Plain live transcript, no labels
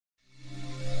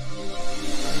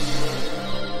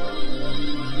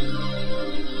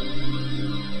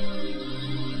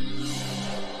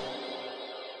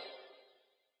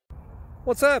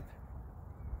What's up?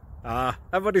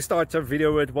 Everybody starts a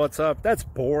video with what's up. That's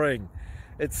boring.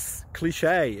 It's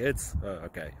cliche. It's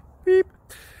okay. Beep.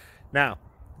 Now,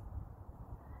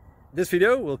 this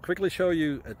video will quickly show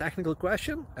you a technical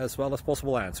question as well as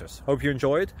possible answers. Hope you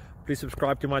enjoyed. Please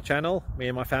subscribe to my channel. Me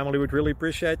and my family would really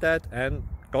appreciate that, and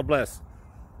God bless.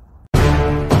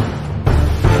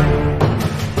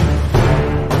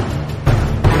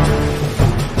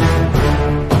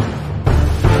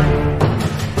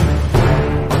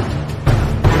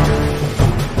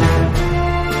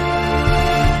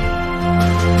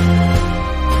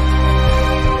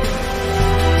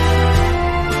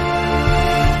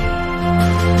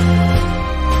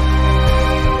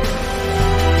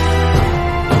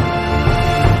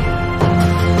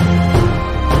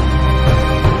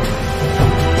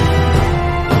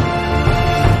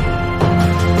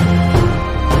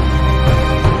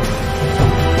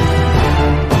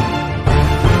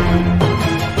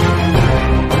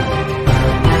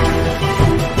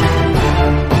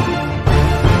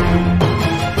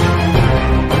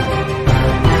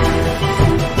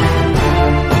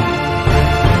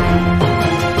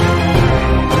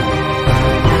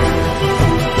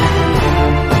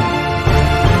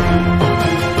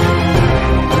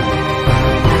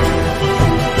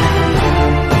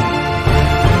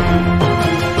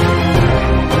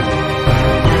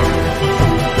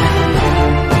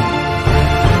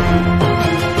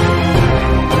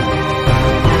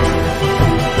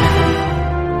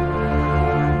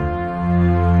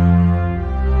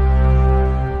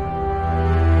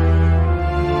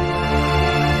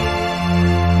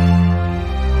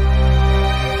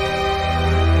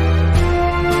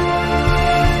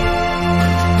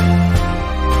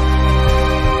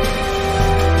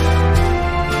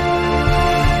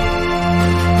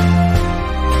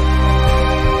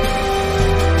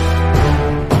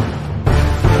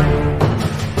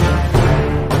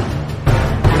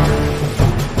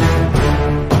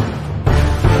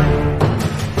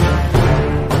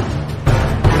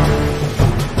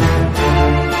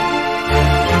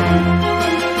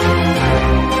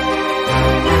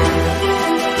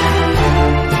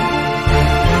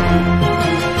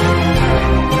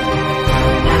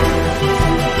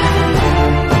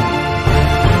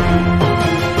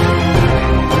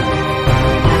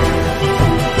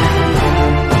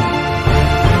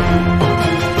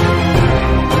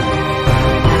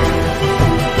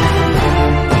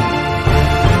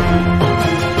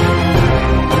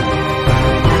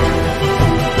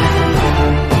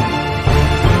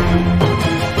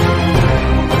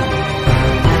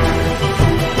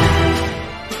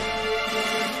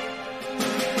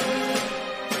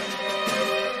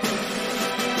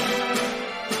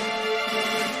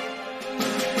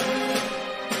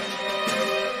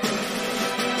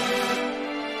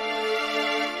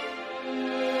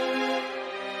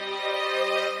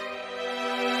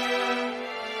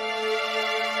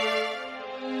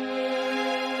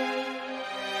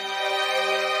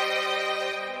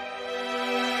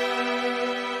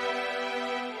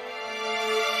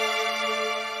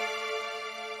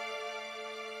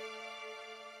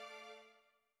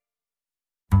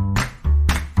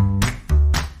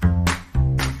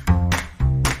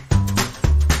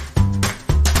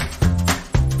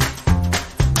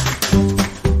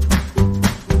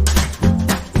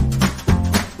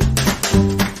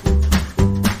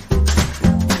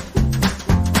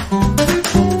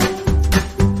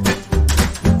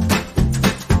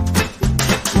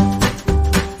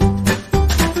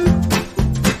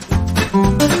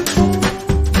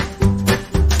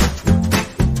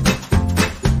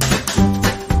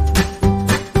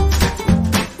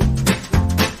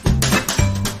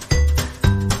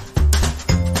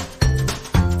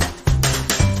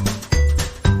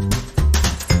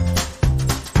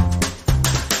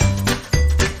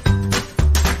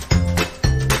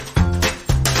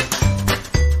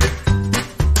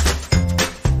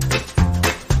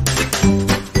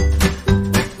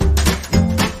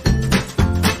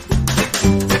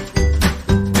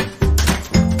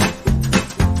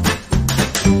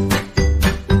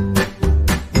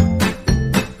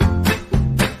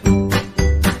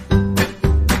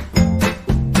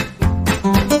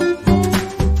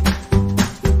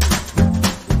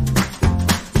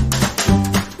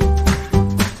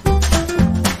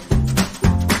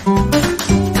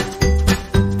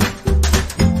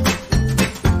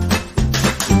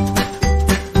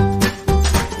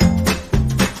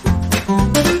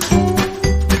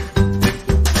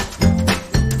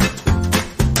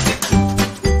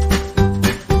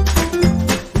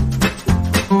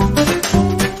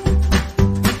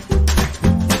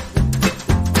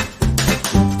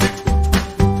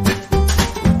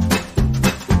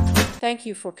 Thank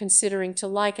you for considering to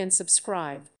like and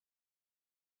subscribe.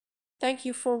 Thank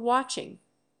you for watching.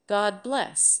 God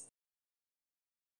bless.